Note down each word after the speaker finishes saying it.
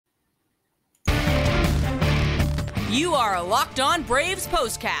You are Locked On Braves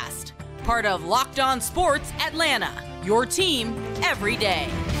POSTCAST, part of Locked On Sports Atlanta, your team every day.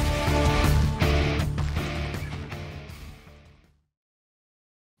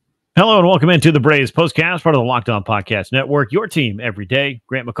 Hello and welcome into the Braves POSTCAST, part of the Locked On Podcast Network, your team every day.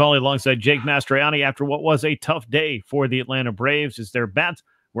 Grant McAuley alongside Jake Mastroianni after what was a tough day for the Atlanta Braves as their bats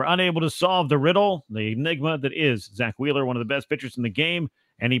were unable to solve the riddle, the enigma that is Zack Wheeler, one of the best pitchers in the game,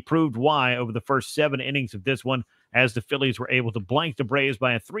 and he proved why over the first 7 innings of this one as the Phillies were able to blank the Braves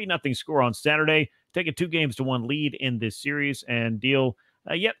by a 3-0 score on Saturday, take a 2-1 lead in this series, and deal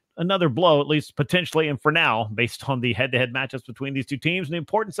yet another blow, at least potentially, and for now, based on the head-to-head matchups between these two teams and the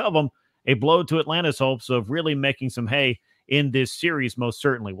importance of them, a blow to Atlanta's hopes of really making some hay in this series, most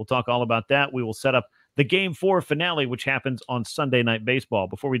certainly. We'll talk all about that. We will set up the Game 4 finale, which happens on Sunday Night Baseball.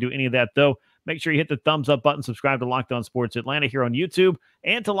 Before we do any of that, though, make sure you hit the thumbs up button, subscribe to Locked On Sports Atlanta here on YouTube,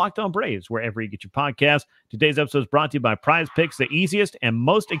 and to Locked On Braves, wherever you get your podcasts. Today's episode is brought to you by Prize Picks, the easiest and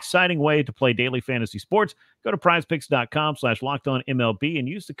most exciting way to play daily fantasy sports. Go to prizepicks.com/LockedOnMLB and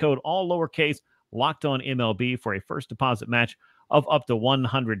use the code all lowercase LockedOnMLB for a first deposit match of up to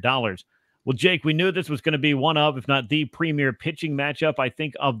 $100. Well, Jake, we knew this was going to be one of, if not the premier pitching matchup, I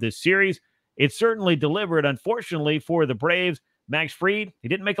think, of this series. It certainly delivered, unfortunately, for the Braves. Max Fried, he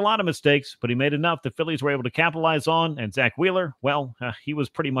didn't make a lot of mistakes, but he made enough the Phillies were able to capitalize on. And Zack Wheeler, well, he was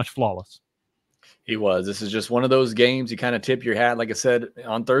pretty much flawless. He was. This is just one of those games you kind of tip your hat. Like I said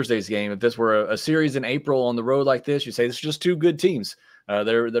on Thursday's game, if this were a series in April on the road like this, you say this is just two good teams that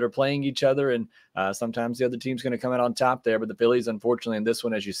are playing each other. And sometimes the other team's going to come out on top there. But the Phillies, unfortunately, in this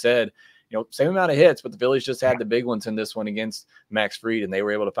one, as you said, same amount of hits, but the Phillies just had the big ones in this one against Max Fried, and they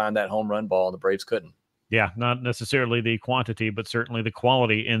were able to find that home run ball, and the Braves couldn't. Yeah, not necessarily the quantity, but certainly the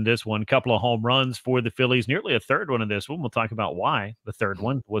quality in this one. Couple of home runs for the Phillies, nearly a third one in this one. We'll talk about why the third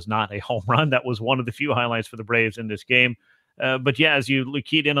one was not a home run. That was one of the few highlights for the Braves in this game. But yeah, as you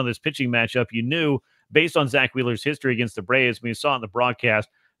keyed in on this pitching matchup, you knew, based on Zack Wheeler's history against the Braves, we saw it in the broadcast,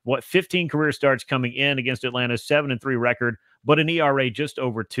 15 career starts coming in against Atlanta's 7-3 record, but an ERA just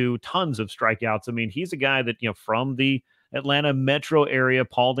over 2, tons of strikeouts. I mean, he's a guy that, from the Atlanta metro area,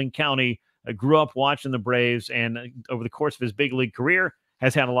 Paulding County, grew up watching the Braves, and over the course of his big league career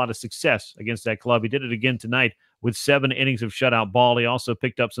has had a lot of success against that club. He did it again tonight with 7 innings of shutout ball. He also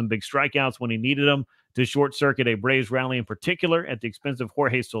picked up some big strikeouts when he needed them to short circuit a Braves rally in particular at the expense of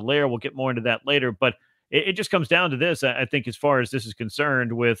Jorge Soler. We'll get more into that later, but it just comes down to this, I think, as far as this is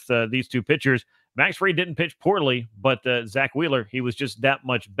concerned with these two pitchers. Max Fried didn't pitch poorly, but Zack Wheeler, he was just that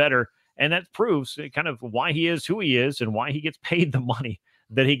much better, and that proves kind of why he is who he is and why he gets paid the money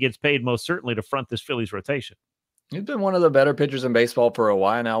that he gets paid, most certainly, to front this Phillies rotation. He's been one of the better pitchers in baseball for a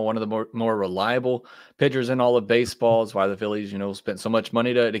while now, one of the more reliable pitchers in all of baseball. That's why the Phillies, spent so much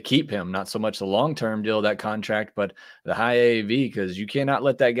money to keep him. Not so much the long-term deal, that contract, but the high AAV, because you cannot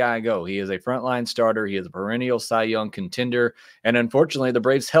let that guy go. He is a frontline starter. He is a perennial Cy Young contender. And unfortunately, the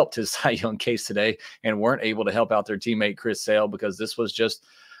Braves helped his Cy Young case today and weren't able to help out their teammate Chris Sale, because this was just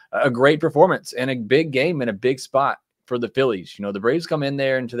a great performance and a big game in a big spot for the Phillies. The Braves come in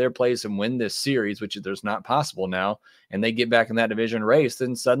there into their place and win this series, which there's not possible now, and they get back in that division race,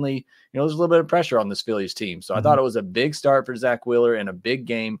 then suddenly, there's a little bit of pressure on this Phillies team. So I thought it was a big start for Zack Wheeler and a big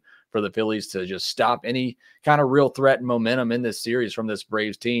game for the Phillies to just stop any kind of real threat and momentum in this series from this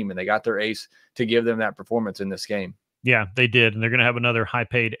Braves team. And they got their ace to give them that performance in this game. Yeah, they did. And they're going to have another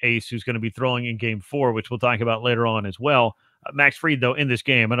high-paid ace who's going to be throwing in Game 4, which we'll talk about later on as well. Max Fried, though, in this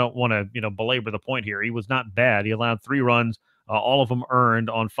game, I don't want to, belabor the point here. He was not bad. He allowed 3 runs, all of them earned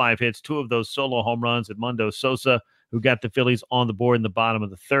on 5 hits, 2 of those solo home runs. Edmundo Sosa, who got the Phillies on the board in the bottom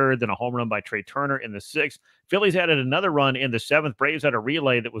of the 3rd, then a home run by Trey Turner in the 6th. Phillies added another run in the 7th. Braves had a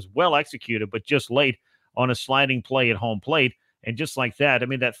relay that was well executed, but just late on a sliding play at home plate. And just like that, I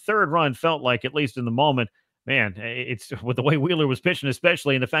mean, that 3rd run felt like, at least in the moment, man, it's with the way Wheeler was pitching,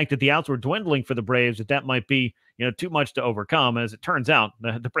 especially, and the fact that the outs were dwindling for the Braves, that might be, too much to overcome. As it turns out,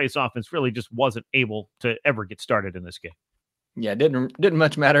 the Braves offense really just wasn't able to ever get started in this game. Yeah, it didn't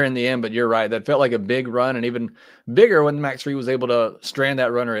much matter in the end, but you're right. That felt like a big run, and even bigger when Max Fried was able to strand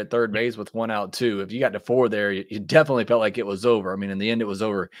that runner at third base with 1 out, 2. If you got to 4 there, you definitely felt like it was over. I mean, in the end, it was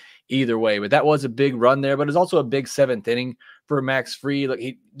over either way. But that was a big run there, but it's also a big 7th inning for Max Fried. Like,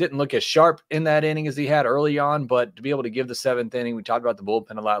 he didn't look as sharp in that inning as he had early on, but to be able to give the 7th inning, we talked about the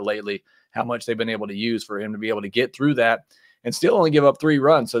bullpen a lot lately, how much they've been able to use for him to be able to get through that and still only give up 3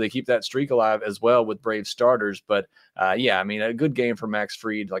 runs. So they keep that streak alive as well with Braves starters. But yeah, I mean, a good game for Max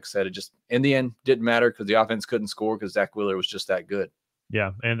Fried. Like I said, it just, in the end, didn't matter because the offense couldn't score because Zack Wheeler was just that good.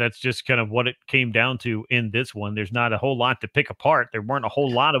 Yeah, and that's just kind of what it came down to in this one. There's not a whole lot to pick apart. There weren't a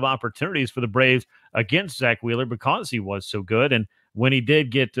whole lot of opportunities for the Braves against Zack Wheeler because he was so good. And when he did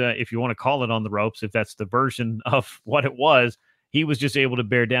get, if you want to call it on the ropes, if that's the version of what it was, he was just able to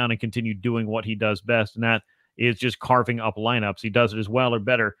bear down and continue doing what he does best, and that is just carving up lineups. He does it as well or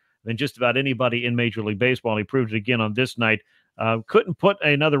better than just about anybody in Major League Baseball. He proved it again on this night. Couldn't put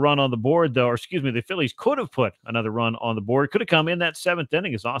another run on the board, though, or excuse me, the Phillies could have put another run on the board. Could have come in that seventh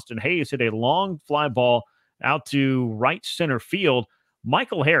inning as Austin Hayes hit a long fly ball out to right center field.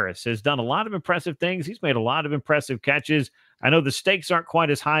 Michael Harris has done a lot of impressive things. He's made a lot of impressive catches. I know the stakes aren't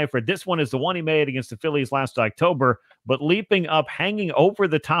quite as high for this one as the one he made against the Phillies last October, but leaping up, hanging over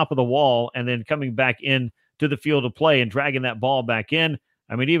the top of the wall, and then coming back in to the field of play and dragging that ball back in.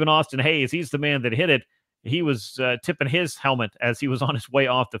 I mean, even Austin Hayes, he's the man that hit it. He was tipping his helmet as he was on his way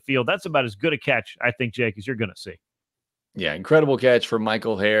off the field. That's about as good a catch, I think, Jake, as you're going to see. Yeah, incredible catch from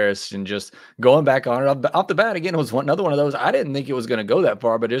Michael Harris, and just going back on it off the bat again. It was another one of those. I didn't think it was going to go that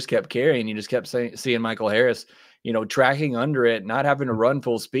far, but it just kept carrying. You just kept seeing Michael Harris, tracking under it, not having to run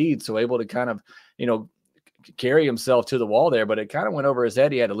full speed, so able to kind of, carry himself to the wall there. But it kind of went over his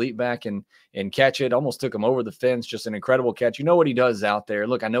head. He had to leap back and catch it. Almost took him over the fence. Just an incredible catch. You know what he does out there.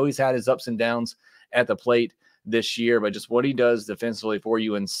 Look, I know he's had his ups and downs at the plate this year, but just what he does defensively for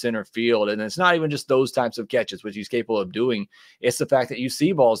you in center field. And it's not even just those types of catches, which he's capable of doing. It's the fact that you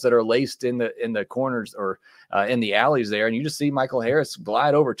see balls that are laced in the corners or in the alleys there, and you just see Michael Harris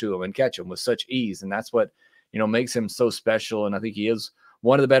glide over to him and catch him with such ease. And that's what, makes him so special. And I think he is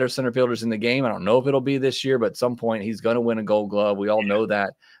one of the better center fielders in the game. I don't know if it'll be this year, but at some point he's going to win a Gold Glove. We all know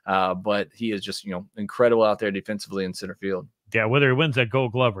that. But he is just, incredible out there defensively in center field. Yeah, whether he wins that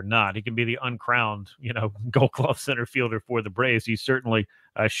Gold Glove or not, he can be the uncrowned, Gold Glove center fielder for the Braves. He's certainly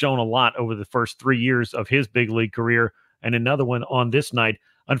shown a lot over the first 3 years of his big league career, and another one on this night.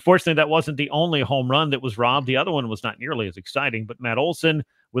 Unfortunately, that wasn't the only home run that was robbed. The other one was not nearly as exciting, but Matt Olson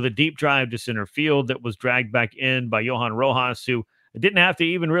with a deep drive to center field that was dragged back in by Johan Rojas, who didn't have to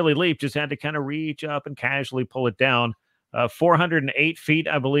even really leap, just had to kind of reach up and casually pull it down. 408 feet,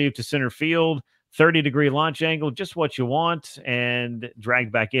 I believe, to center field. 30-degree launch angle, just what you want, and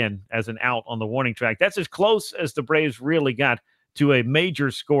dragged back in as an out on the warning track. That's as close as the Braves really got to a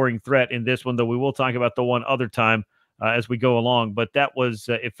major scoring threat in this one, though we will talk about the one other time as we go along. But that was,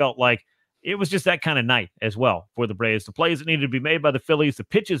 it felt like it was just that kind of night as well for the Braves. The plays that needed to be made by the Phillies, the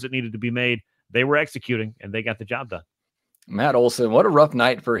pitches that needed to be made, they were executing, and they got the job done. Matt Olson, what a rough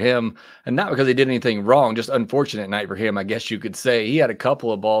night for him. And not because he did anything wrong, just unfortunate night for him, I guess you could say. He had a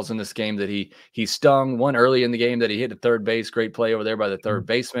couple of balls in this game that he stung. One early in the game that he hit to third base. Great play over there by the third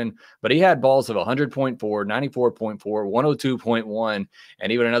baseman. But he had balls of 100.4, 94.4, 102.1,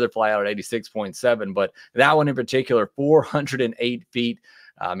 and even another fly out at 86.7. But that one in particular, 408 feet.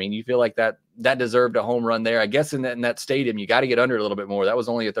 I mean, you feel like that deserved a home run there. I guess in that stadium, you got to get under a little bit more. That was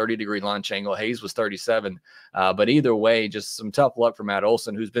only a 30-degree launch angle. Hayes was 37. But either way, just some tough luck for Matt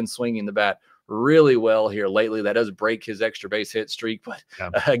Olson, who's been swinging the bat really well here lately. That does break his extra base hit streak. But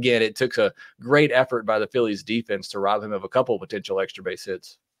again, it took a great effort by the Phillies defense to rob him of a couple of potential extra base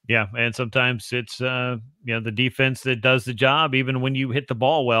hits. Yeah, and sometimes it's the defense that does the job, even when you hit the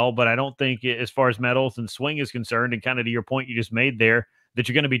ball well. But I don't think, as far as Matt Olson's swing is concerned, and kind of to your point you just made there, that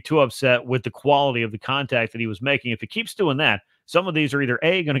you're going to be too upset with the quality of the contact that he was making. If he keeps doing that, some of these are either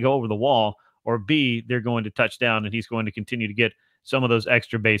A, going to go over the wall, or B, they're going to touch down, and he's going to continue to get some of those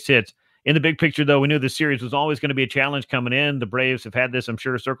extra base hits. In the big picture, though, we knew this series was always going to be a challenge coming in. The Braves have had this, I'm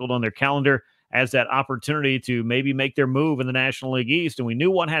sure, circled on their calendar as that opportunity to maybe make their move in the National League East, and we knew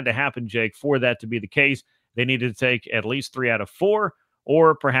what had to happen, Jake, for that to be the case. They needed to take at least 3 out of 4,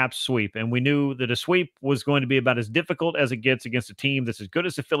 or perhaps sweep. And we knew that a sweep was going to be about as difficult as it gets against a team that's as good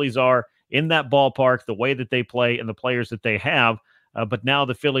as the Phillies are in that ballpark, the way that they play and the players that they have. But now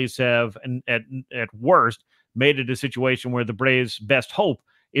the Phillies have, at worst, made it a situation where the Braves' best hope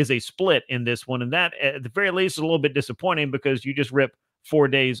is a split in this one. And that, at the very least, is a little bit disappointing because you just rip 4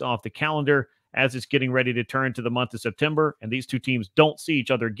 days off the calendar as it's getting ready to turn to the month of September. And these two teams don't see each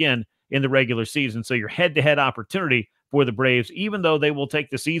other again in the regular season. So your head-to-head opportunity for the Braves, even though they will take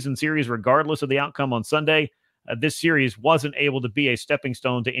the season series regardless of the outcome on Sunday, this series wasn't able to be a stepping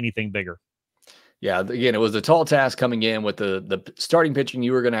stone to anything bigger. Yeah, again, it was a tall task coming in with the starting pitching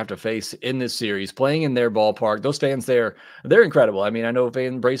you were going to have to face in this series, playing in their ballpark. Those fans there, they're incredible. I mean, I know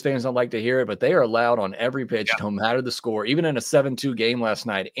Braves fans don't like to hear it, but they are loud on every pitch, no matter the score. Even in a 7-2 game last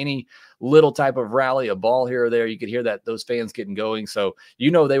night, any little type of rally, a ball here or there, you could hear that those fans getting going. So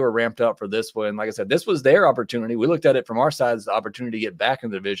they were ramped up for this one. Like I said, this was their opportunity. We looked at it from our side as the opportunity to get back in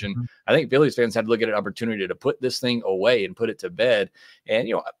the division. I think Phillies fans had to look at an opportunity to put this thing away and put it to bed. And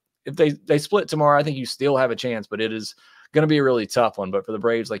if they split tomorrow, I think you still have a chance, but it is going to be a really tough one. But for the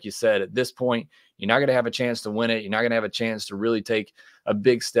Braves, like you said, at this point, you're not going to have a chance to win it. You're not going to have a chance to really take a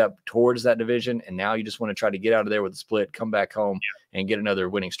big step towards that division. And now you just want to try to get out of there with a split, come back home, and get another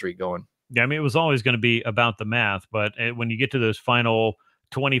winning streak going. Yeah, I mean, it was always going to be about the math, but when you get to those final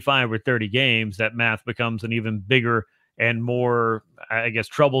 25 or 30 games, that math becomes an even bigger and more, I guess,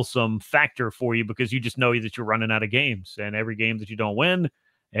 troublesome factor for you, because you just know that you're running out of games, and every game that you don't win.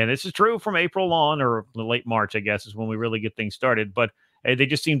 And this is true from April on, or late March, I guess, is when we really get things started. But they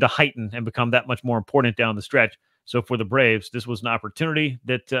just seem to heighten and become that much more important down the stretch. So for the Braves, this was an opportunity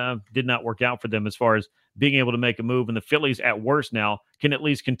that did not work out for them as far as being able to make a move. And the Phillies, at worst now, can at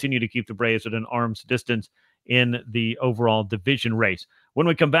least continue to keep the Braves at an arm's distance in the overall division race. When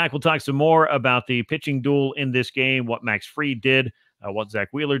we come back, we'll talk some more about the pitching duel in this game, what Max Fried did, what Zack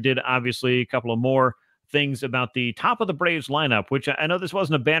Wheeler did, obviously, a couple of more things about the top of the Braves lineup, which I know this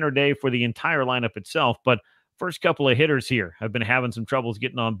wasn't a banner day for the entire lineup itself, but first couple of hitters here have been having some troubles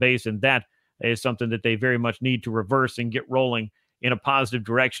getting on base, and that is something that they very much need to reverse and get rolling in a positive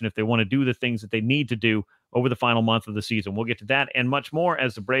direction if they want to do the things that they need to do over the final month of the season. We'll get to that and much more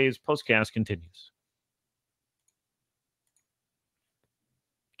as the Braves postcast continues.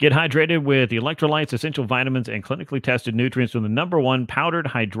 Get hydrated with electrolytes, essential vitamins, and clinically tested nutrients from the #1 powdered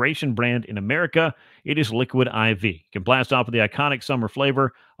hydration brand in America. It is Liquid IV. You can blast off with the iconic summer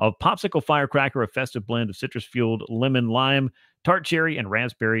flavor of Popsicle Firecracker, a festive blend of citrus-fueled lemon, lime, tart cherry, and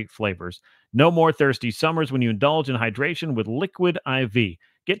raspberry flavors. No more thirsty summers when you indulge in hydration with Liquid IV.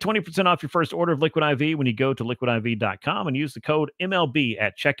 Get 20% off your first order of Liquid IV when you go to liquidiv.com and use the code MLB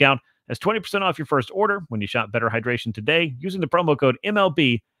at checkout. That's 20% off your first order when you shop Better Hydration today using the promo code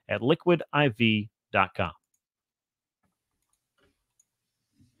MLB at liquidiv.com.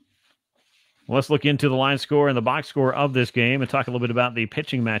 Let's look into the line score and the box score of this game and talk a little bit about the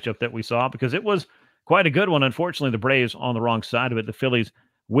pitching matchup that we saw, because it was quite a good one. Unfortunately, the Braves on the wrong side of it. The Phillies,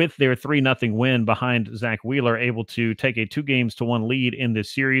 with their 3-0 win behind Zack Wheeler, able to take a 2-1 lead in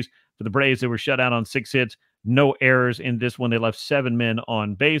this series. For the Braves, they were shut out on 6 hits, no errors in this one. They left 7 men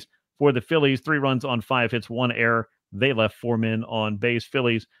on base. For the Phillies, 3 runs on 5 hits, 1 error. They left 4 men on base.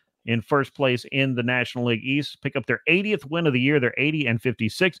 Phillies in first place in the National League East, pick up their 80th win of the year. They're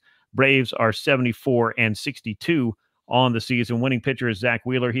 80-56. Braves are 74-62 on the season. Winning pitcher is Zack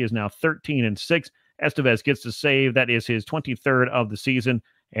Wheeler. He is now 13-6. Estevez gets the save. That is his 23rd of the season.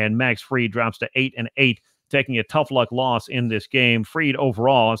 And Max Fried drops to 8-8, taking a tough luck loss in this game. Fried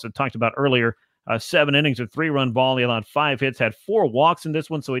overall, as I talked about earlier, 7 innings of 3-run ball. He allowed 5 hits, had 4 walks in this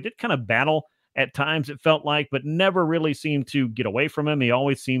one. So he did kind of battle at times, it felt like, but never really seemed to get away from him. He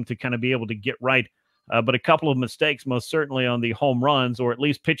always seemed to kind of be able to get right. But a couple of mistakes, most certainly on the home runs, or at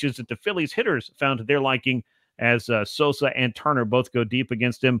least pitches that the Phillies hitters found to their liking, as Sosa and Turner both go deep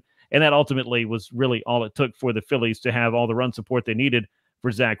against him. And that ultimately was really all it took for the Phillies to have all the run support they needed for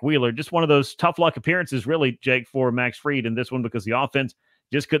Zack Wheeler. Just one of those tough luck appearances, really, Jake, for Max Fried in this one, because the offense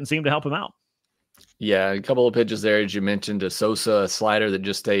just couldn't seem to help him out. Yeah, a couple of pitches there, as you mentioned, to Sosa, a slider that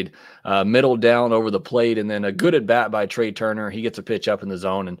just stayed middle down over the plate, and then a good at bat by Trey Turner. He gets a pitch up in the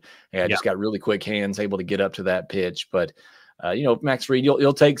zone, and just got really quick hands, able to get up to that pitch. But Max Fried,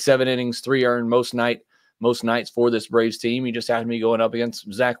 you'll take 7 innings, 3 earned most nights for this Braves team. You just have to be going up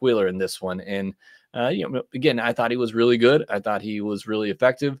against Zack Wheeler in this one, and again, I thought he was really good. I thought he was really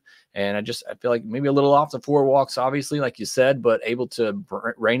effective. And I feel like maybe a little off the 4 walks, obviously, like you said, but able to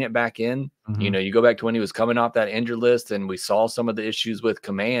rein it back in. Mm-hmm. You go back to when he was coming off that injured list, and we saw some of the issues with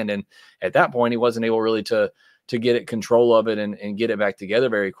command. And at that point, he wasn't able really to get it control of it and get it back together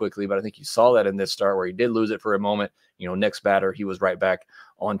very quickly. But I think you saw that in this start where he did lose it for a moment. Next batter, he was right back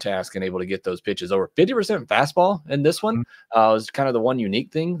on task and able to get those pitches. Over 50% fastball in this one was kind of the one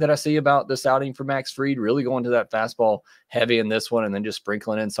unique thing that I see about this outing for Max Fried, really going to that fastball heavy in this one and then just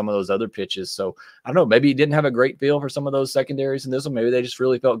sprinkling in some of those other pitches. So I don't know, maybe he didn't have a great feel for some of those secondaries in this one. Maybe they just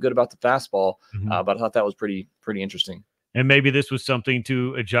really felt good about the fastball, but I thought that was pretty interesting. And maybe this was something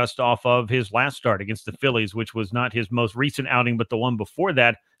to adjust off of his last start against the Phillies, which was not his most recent outing, but the one before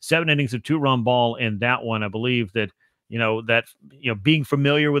that. 7 innings of 2-run ball in that one. I believe that, being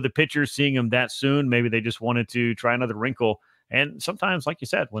familiar with the pitcher, seeing him that soon, maybe they just wanted to try another wrinkle. And sometimes, like you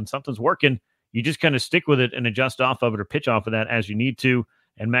said, when something's working, you just kind of stick with it and adjust off of it or pitch off of that as you need to.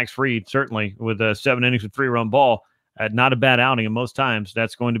 And Max Fried, certainly with 7 innings with 3-run ball, not a bad outing. And most times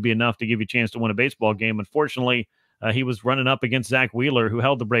that's going to be enough to give you a chance to win a baseball game. Unfortunately, he was running up against Zack Wheeler, who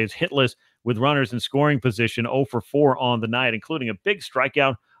held the Braves hitless with runners in scoring position, 0 for 4 on the night, including a big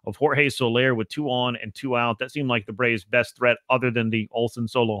strikeout of Jorge Soler with 2 on and 2 out. That seemed like the Braves' best threat other than the Olsen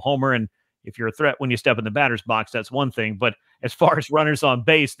solo homer. And if you're a threat when you step in the batter's box, that's one thing. But as far as runners on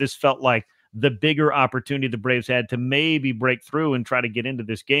base, this felt like the bigger opportunity the Braves had to maybe break through and try to get into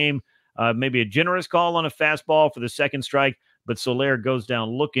this game. Maybe a generous call on a fastball for the second strike, but Soler goes down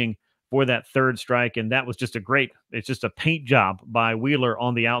looking for that third strike. And that was just it's just a paint job by Wheeler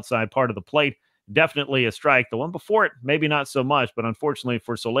on the outside part of the plate. Definitely a strike. The one before it, maybe not so much, but unfortunately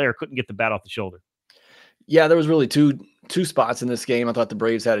for Soler, couldn't get the bat off the shoulder. Yeah, there was really two spots in this game. I thought the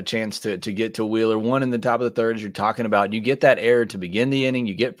Braves had a chance to get to Wheeler. One in the top of the third, as you're talking about. You get that error to begin the inning.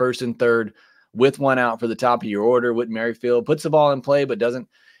 You get first and third with 1 out for the top of your order. Whit Merrifield puts the ball in play, but doesn't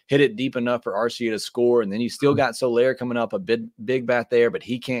hit it deep enough for RCA to score. And then you still got Soler coming up, a big bat there, but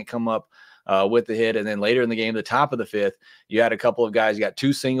he can't come up with the hit. And then later in the game, the top of the 5th, you had a couple of guys. You got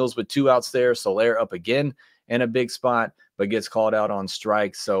 2 singles with 2 outs there. Soler up again in a big spot, but gets called out on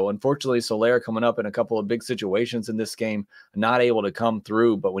strikes. So unfortunately, Soler coming up in a couple of big situations in this game, not able to come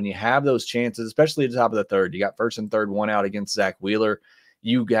through. But when you have those chances, especially at the top of the third, you got first and third, 1 out against Zack Wheeler,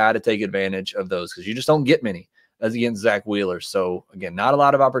 you got to take advantage of those because you just don't get many as against Zack Wheeler. So again, not a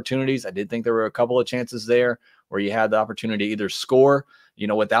lot of opportunities. I did think there were a couple of chances there where you had the opportunity to either score,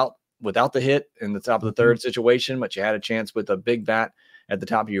 without the hit in the top of the third situation, but you had a chance with a big bat at the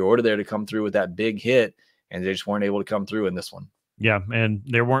top of your order there to come through with that big hit, and they just weren't able to come through in this one. Yeah, and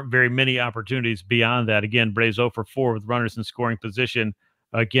there weren't very many opportunities beyond that. Again, Braves 0 for 4 with runners in scoring position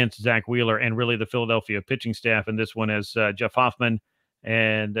against Zack Wheeler and really the Philadelphia pitching staff in this one, as Jeff Hoffman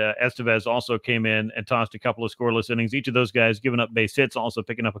and Estevez also came in and tossed a couple of scoreless innings. Each of those guys giving up base hits, also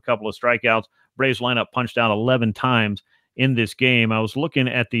picking up a couple of strikeouts. Braves lineup punched out 11 times in this game. I was looking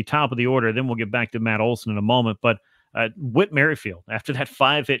at the top of the order, then we'll get back to Matt Olson in a moment, but Whit Merrifield, after that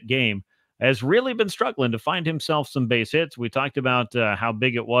 5-hit game, has really been struggling to find himself some base hits. We talked about how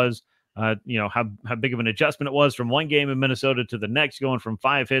big it was, how big of an adjustment it was from one game in Minnesota to the next, going from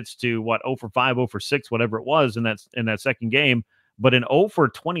 5 hits to 0 for 5, 0 for 6, whatever it was in that second game, but an 0 for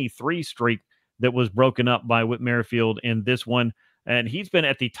 23 streak that was broken up by Whit Merrifield in this one. And he's been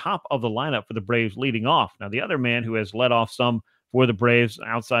at the top of the lineup for the Braves leading off. Now, the other man who has led off some for the Braves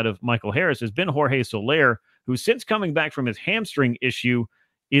outside of Michael Harris has been Jorge Soler, who since coming back from his hamstring issue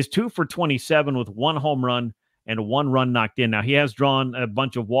is 2 for 27 with 1 home run and 1 run knocked in. Now, he has drawn a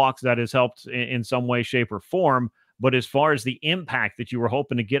bunch of walks that has helped in some way, shape, or form. But as far as the impact that you were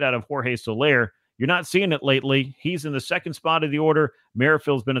hoping to get out of Jorge Soler, you're not seeing it lately. He's in the second spot of the order.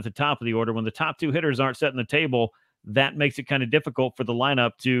 Merrifield's been at the top of the order. When the top 2 hitters aren't setting the table, that makes it kind of difficult for the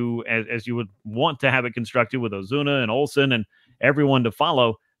lineup to, as you would want to have it constructed with Ozuna and Olsen and everyone to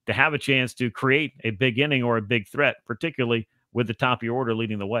follow, to have a chance to create a big inning or a big threat, particularly with the top of your order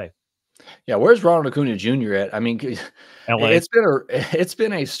leading the way. Yeah, where's Ronald Acuna Jr. at? I mean, LA. It's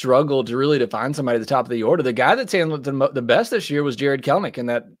been a struggle to find somebody at the top of the order. The guy that's handled the best this year was Jared Kelenic in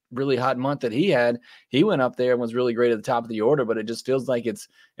that really hot month that he had. He went up there and was really great at the top of the order, but it just feels like it's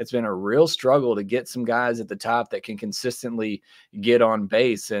been a real struggle to get some guys at the top that can consistently get on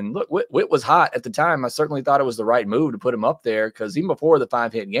base. And look, Whit was hot at the time. I certainly thought it was the right move to put him up there because even before the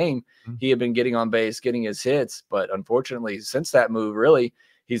 5-hit game, he had been getting on base, getting his hits. But unfortunately, since that move, really,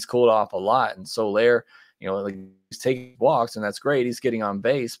 he's cooled off a lot. And Soler, he's taking walks, and that's great. He's getting on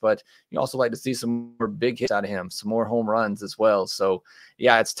base, but you also like to see some more big hits out of him, some more home runs as well. So,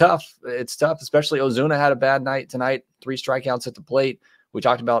 yeah, it's tough. It's tough, especially Ozuna had a bad night tonight, 3 strikeouts at the plate. We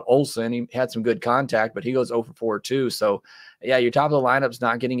talked about Olsen. He had some good contact, but he goes 0 for 4 too. So, yeah, your top of the lineup's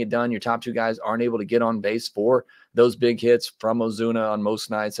not getting it done. Your top 2 guys aren't able to get on base for those big hits from Ozuna on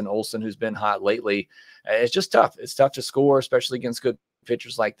most nights, and Olsen, who's been hot lately. It's just tough. It's tough to score, especially against good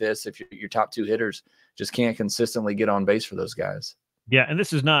pitchers like this, if your top 2 hitters just can't consistently get on base for those guys. Yeah, and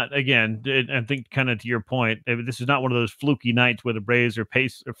this is not, again, I think kind of to your point, this is not one of those fluky nights where the Braves are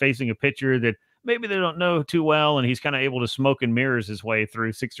facing a pitcher that maybe they don't know too well, and he's kind of able to smoke and mirrors his way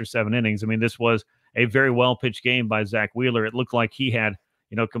through 6 or 7 innings. I mean, this was a very well-pitched game by Zack Wheeler. It looked like he had,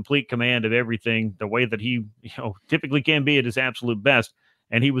 complete command of everything, the way that he, typically can be at his absolute best.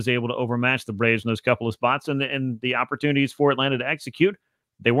 And he was able to overmatch the Braves in those couple of spots, and the opportunities for Atlanta to execute,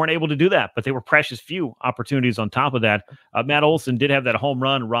 they weren't able to do that, but they were precious few opportunities on top of that. Matt Olson did have that home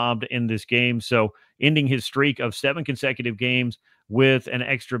run robbed in this game, so ending his streak of 7 consecutive games with an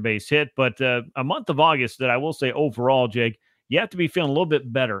extra base hit. But a month of August that I will say overall, Jake, you have to be feeling a little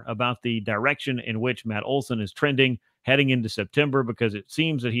bit better about the direction in which Matt Olson is trending heading into September, because it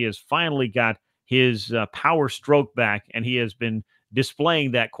seems that he has finally got his power stroke back, and he has been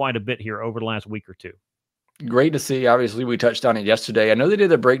displaying that quite a bit here over the last week or two. Great to see. Obviously, we touched on it yesterday. I know they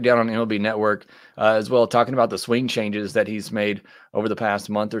did a breakdown on MLB Network as well, talking about the swing changes that he's made over the past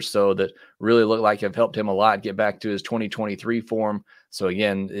month or so that really look like have helped him a lot get back to his 2023 form. So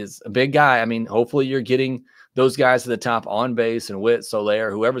again, is a big guy. I mean, hopefully you're getting those guys to the top on base, and Witt,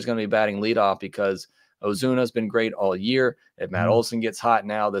 Soler, whoever's going to be batting leadoff, because Ozuna's been great all year. If Matt Olson gets hot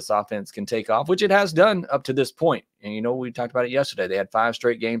now, this offense can take off, which it has done up to this point. And, you know, we talked about it yesterday. They had 5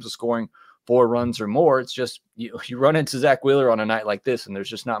 straight games of scoring 4 runs or more. It's just you run into Zack Wheeler on a night like this, and there's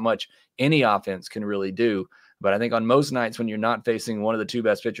just not much any offense can really do. But I think on most nights when you're not facing one of the 2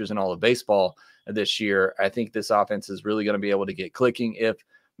 best pitchers in all of baseball this year, I think this offense is really going to be able to get clicking if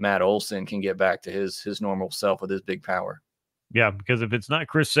Matt Olson can get back to his normal self with his big power. Yeah, because if it's not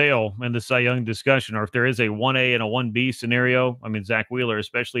Chris Sale in the Cy Young discussion, or if there is a 1A and a 1B scenario, I mean, Zack Wheeler,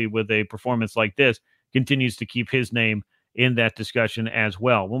 especially with a performance like this, continues to keep his name in that discussion as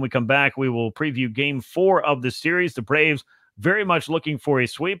well. When we come back, we will preview Game 4 of the series. The Braves very much looking for a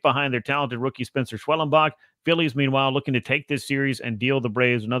sweep behind their talented rookie Spencer Schwellenbach. Phillies, meanwhile, looking to take this series and deal the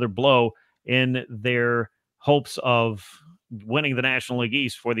Braves another blow in their hopes of winning the National League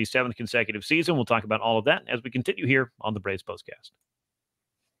East for the 7th consecutive season. We'll talk about all of that as we continue here on the Braves Postcast.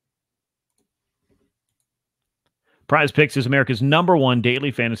 Prize Picks is America's #1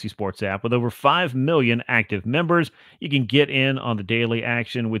 daily fantasy sports app with over 5 million active members. You can get in on the daily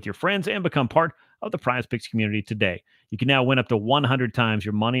action with your friends and become part of the Prize Picks community today. You can now win up to 100 times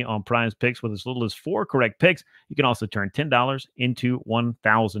your money on Prize Picks with as little as 4 correct picks. You can also turn $10 into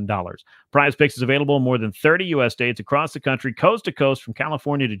 $1,000. Prize Picks is available in more than 30 U.S. states across the country, coast to coast, from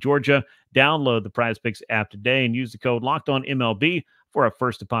California to Georgia. Download the Prize Picks app today and use the code LOCKEDONMLB for a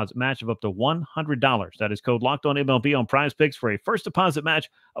first deposit match of up to $100. That is code LOCKEDONMLB on Prize Picks for a first deposit match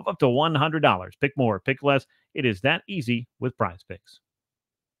of up to $100. Pick more, pick less. It is that easy with Prize Picks.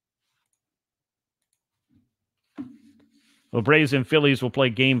 Well, Braves and Phillies will play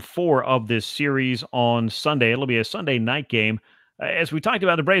Game 4 of this series on Sunday. It'll be a Sunday night game. As we talked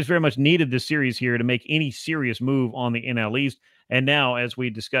about, the Braves very much needed this series here to make any serious move on the NL East. And now, as we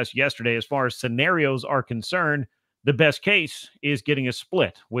discussed yesterday, as far as scenarios are concerned, the best case is getting a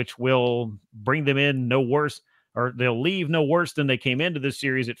split, which will bring them in no worse, or they'll leave no worse than they came into this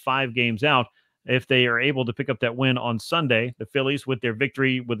series at 5 games out. If they are able to pick up that win on Sunday, the Phillies, with their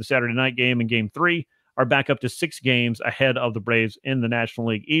victory with the Saturday night game in Game 3, are back up to 6 games ahead of the Braves in the National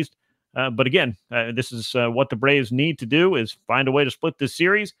League East. But again, this is what the Braves need to do, is find a way to split this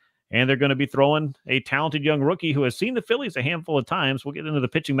series, and they're going to be throwing a talented young rookie who has seen the Phillies a handful of times. We'll get into the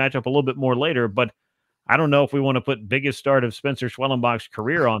pitching matchup a little bit more later, but I don't know if we want to put biggest start of Spencer Schwellenbach's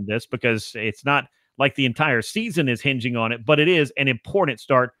career on this, because it's not like the entire season is hinging on it, but it is an important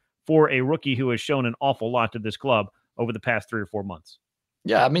start for a rookie who has shown an awful lot to this club over the past 3 or 4 months.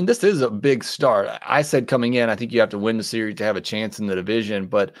 Yeah, I mean, this is a big start. I said coming in, I think you have to win the series to have a chance in the division.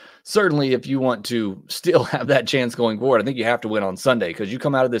 But certainly if you want to still have that chance going forward, I think you have to win on Sunday, because you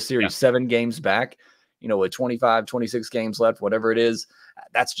come out of this series 7 games back, you know, with 25, 26 games left, whatever it is.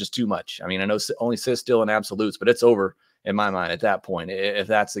 That's just too much. I mean, I know only sits still in absolutes, but it's over in my mind at that point. If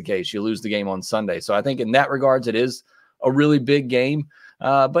that's the case, you lose the game on Sunday. So I think in that regards, it is a really big game.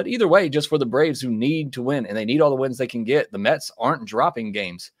 But either way, just for the Braves, who need to win, and they need all the wins they can get. The Mets aren't dropping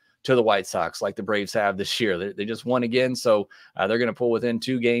games to the White Sox like the Braves have this year. They just won again, so they're going to pull within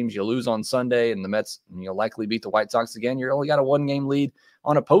 2 games. You lose on Sunday, and the Mets, you'll likely beat the White Sox again. You're only got a 1-game lead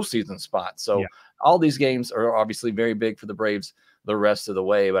on a postseason spot. So all these games are obviously very big for the Braves the rest of the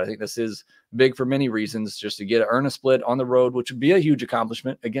way. But I think this is big for many reasons, just to earn a split on the road, which would be a huge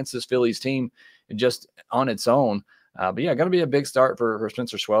accomplishment against this Phillies team just on its own. But yeah, going to be a big start for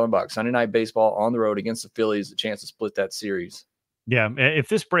Spencer Schwellenbach. Sunday Night Baseball on the road against the Phillies, a chance to split that series. Yeah, if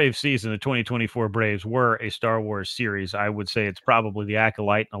this Braves season, the 2024 Braves, were a Star Wars series, I would say it's probably the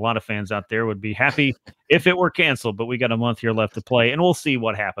Acolyte. And a lot of fans out there would be happy if it were canceled, but we got a month here left to play, and we'll see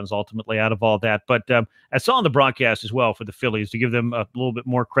what happens ultimately out of all that. But I saw on the broadcast as well for the Phillies, to give them a little bit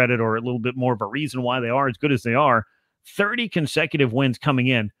more credit, or a little bit more of a reason why they are as good as they are, 30 consecutive wins coming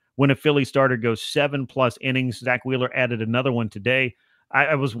in when a Philly starter goes 7+ innings. Zack Wheeler added another one today.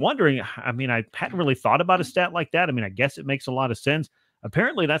 I was wondering, I mean, I hadn't really thought about a stat like that. I mean, I guess it makes a lot of sense.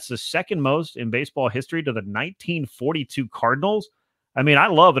 Apparently, that's the second most in baseball history to the 1942 Cardinals. I mean, I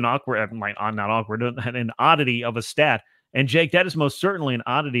love an oddity of a stat. And Jake, that is most certainly an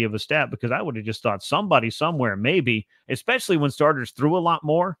oddity of a stat, because I would have just thought somebody somewhere, maybe, especially when starters threw a lot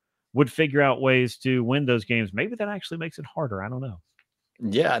more, would figure out ways to win those games. Maybe that actually makes it harder. I don't know.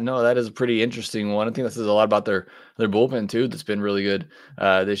 Yeah, no, that is a pretty interesting one. I think this is a lot about their bullpen too. That's been really good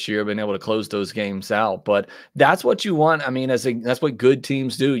this year, being able to close those games out. But that's what you want. I mean, that's what good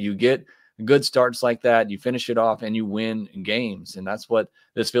teams do. You get good starts like that, you finish it off, and you win games. And that's what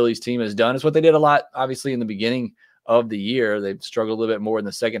this Phillies team has done. It's what they did a lot, obviously, in the beginning of the year. They've struggled a little bit more in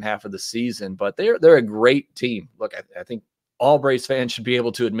the second half of the season, but they're a great team. Look, I think all Braves fans should be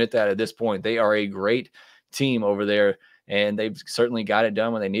able to admit that at this point. They are a great team over there. And they've certainly got it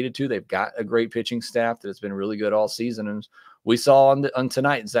done when they needed to. They've got a great pitching staff that's been really good all season. And we saw on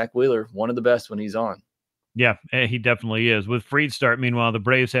tonight, Zack Wheeler, one of the best when he's on. Yeah, he definitely is. With Fried's start, meanwhile, the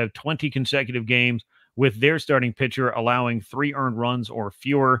Braves have 20 consecutive games with their starting pitcher allowing 3 earned runs or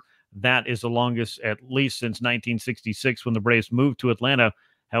fewer. That is the longest, at least since 1966, when the Braves moved to Atlanta.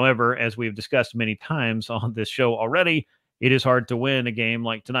 However, as we've discussed many times on this show already, it is hard to win a game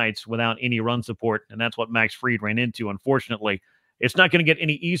like tonight's without any run support, and that's what Max Fried ran into, unfortunately. It's not going to get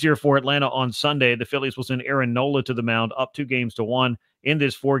any easier for Atlanta on Sunday. The Phillies will send Aaron Nola to the mound, up 2-1 in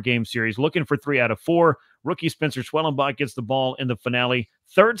this 4-game series, looking for 3 out of 4. Rookie Spencer Schwellenbach gets the ball in the finale.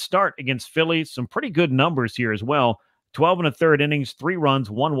 Third start against Philly. Some pretty good numbers here as well. 12 1/3 innings, 3 runs,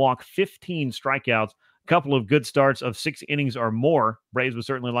 1 walk, 15 strikeouts. A couple of good starts of 6 innings or more. Braves would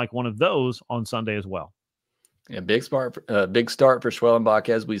certainly like one of those on Sunday as well. Yeah, big start for Schwellenbach,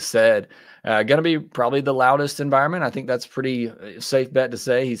 as we said. Going to be probably the loudest environment. I think that's pretty safe bet to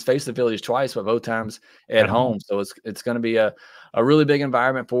say. He's faced the Phillies twice, but both times at home. So it's going to be a really big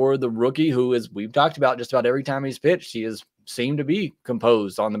environment for the rookie, who is, we've talked about just about every time he's pitched, he has seemed to be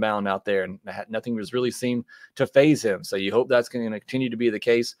composed on the mound out there, and nothing has really seemed to phase him. So you hope that's going to continue to be the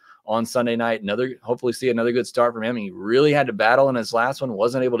case on Sunday night. Hopefully see another good start from him. He really had to battle in his last one,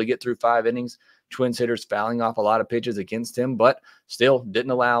 wasn't able to get through 5 innings. Twins hitters fouling off a lot of pitches against him, but still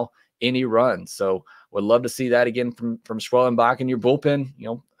didn't allow any runs. So would love to see that again from Schwellenbach. And your bullpen,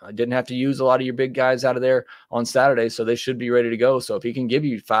 I didn't have to use a lot of your big guys out of there on Saturday, so they should be ready to go. So if he can give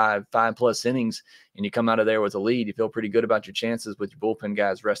you 5+ innings and you come out of there with a lead, you feel pretty good about your chances with your bullpen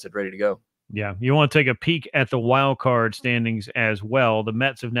guys rested, ready to go. Yeah, you want to take a peek at the wild card standings as well. The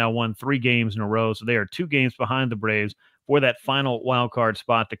Mets have now won 3 games in a row, so they are 2 games behind the Braves for that final wild card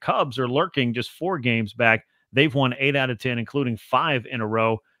spot. The Cubs are lurking just 4 games back. They've won 8 out of 10, including 5 in a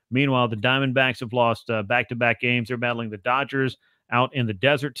row. Meanwhile, the Diamondbacks have lost back-to-back games. They're battling the Dodgers out in the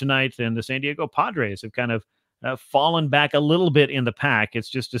desert tonight, and the San Diego Padres have kind of fallen back a little bit in the pack. It's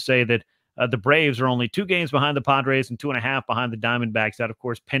just to say that the Braves are only 2 games behind the Padres and 2.5 behind the Diamondbacks. That, of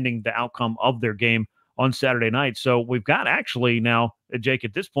course, pending the outcome of their game on Saturday night. So we've got actually now, Jake,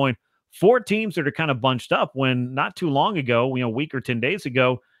 at this point, 4 teams that are kind of bunched up, when not too long ago, a week or 10 days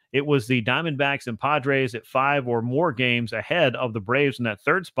ago, it was the Diamondbacks and Padres at 5 or more games ahead of the Braves in that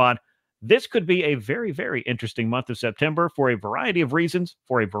 3rd spot. This could be a very, very interesting month of September for a variety of reasons,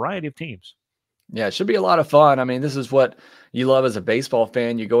 for a variety of teams. Yeah, it should be a lot of fun. I mean, this is what you love as a baseball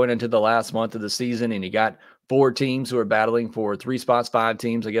fan. You're going into the last month of the season, and you got 4 teams who are battling for 3 spots, 5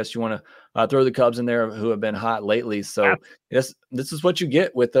 teams. I guess you want to throw the Cubs in there, who have been hot lately. So this is what you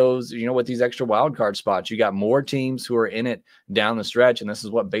get with those, with these extra wild card spots. You got more teams who are in it down the stretch, and this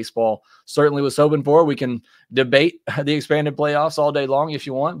is what baseball certainly was hoping for. We can debate the expanded playoffs all day long if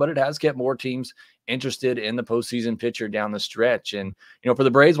you want, but it has kept more teams interested in the postseason picture down the stretch. And, for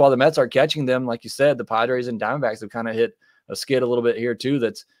the Braves, while the Mets are catching them, like you said, the Padres and Diamondbacks have kind of hit a skid a little bit here too.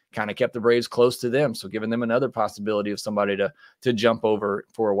 That's kind of kept the Braves close to them. So giving them another possibility of somebody to jump over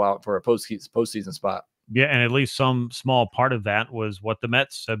for a while for a postseason spot. Yeah, and at least some small part of that was what the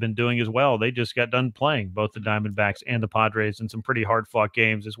Mets have been doing as well. They just got done playing both the Diamondbacks and the Padres in some pretty hard-fought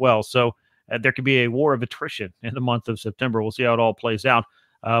games as well. So there could be a war of attrition in the month of September. We'll see how it all plays out.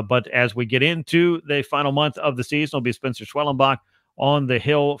 But as we get into the final month of the season, it'll be Spencer Schwellenbach on the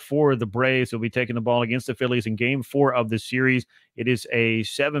hill for the Braves. He'll be taking the ball against the Phillies in Game 4 of the series. It is a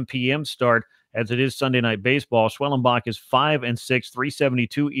 7 p.m. start, as it is Sunday Night Baseball. Schwellenbach is 5-6,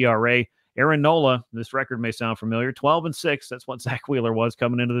 3.72 ERA. Aaron Nola, this record may sound familiar, 12-6. That's what Zack Wheeler was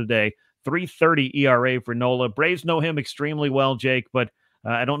coming into the day. 3.30 ERA for Nola. Braves know him extremely well, Jake, but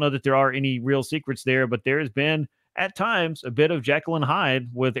I don't know that there are any real secrets there. But there has been, at times, a bit of Jekyll and Hyde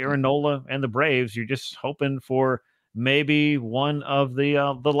with Aaron Nola and the Braves. You're just hoping for maybe one of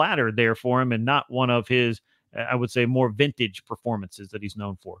the latter there for him, and not one of his, I would say, more vintage performances that he's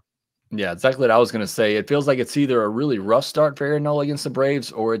known for. Yeah, exactly what I was going to say. It feels like it's either a really rough start for Aaron Nola against the Braves,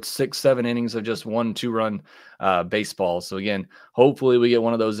 or it's 6, 7 innings of just 1, 2 run baseball. So again, hopefully we get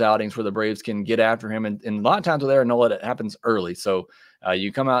one of those outings where the Braves can get after him. And a lot of times with Aaron Nola, it happens early. So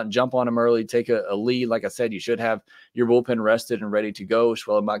you come out and jump on him early, take a lead. Like I said, you should have your bullpen rested and ready to go.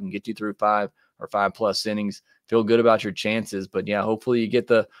 Schwellenbach can get you through 5 or 5+ innings. Feel good about your chances. But yeah, hopefully you get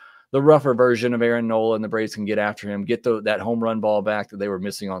the rougher version of Aaron Nola, and the Braves can get after him, get that home run ball back that they were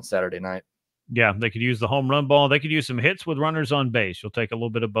missing on Saturday night. Yeah, they could use the home run ball. They could use some hits with runners on base. You'll take a little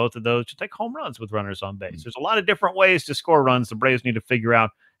bit of both of those. You'll take home runs with runners on base. There's a lot of different ways to score runs. The Braves need to figure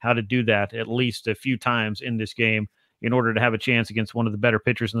out how to do that at least a few times in this game in order to have a chance against one of the better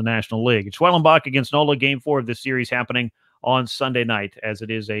pitchers in the National League. It's Schwellenbach against Nola, Game 4 of this series happening on Sunday night, as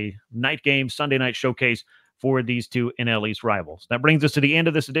it is a night game, Sunday night showcase for these two NL East rivals. That brings us to the end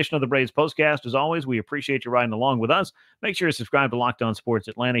of this edition of the Braves Postcast. As always, we appreciate you riding along with us. Make sure to subscribe to Locked On Sports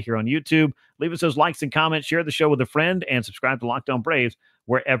Atlanta here on YouTube. Leave us those likes and comments, share the show with a friend, and subscribe to Locked On Braves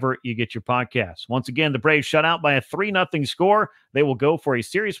wherever you get your podcasts. Once again, the Braves shut out by a 3-0 score. They will go for a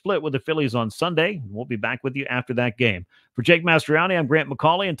series split with the Phillies on Sunday. We'll be back with you after that game. For Jake Mastroianni, I'm Grant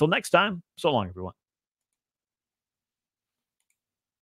McAuley. Until next time, so long, everyone.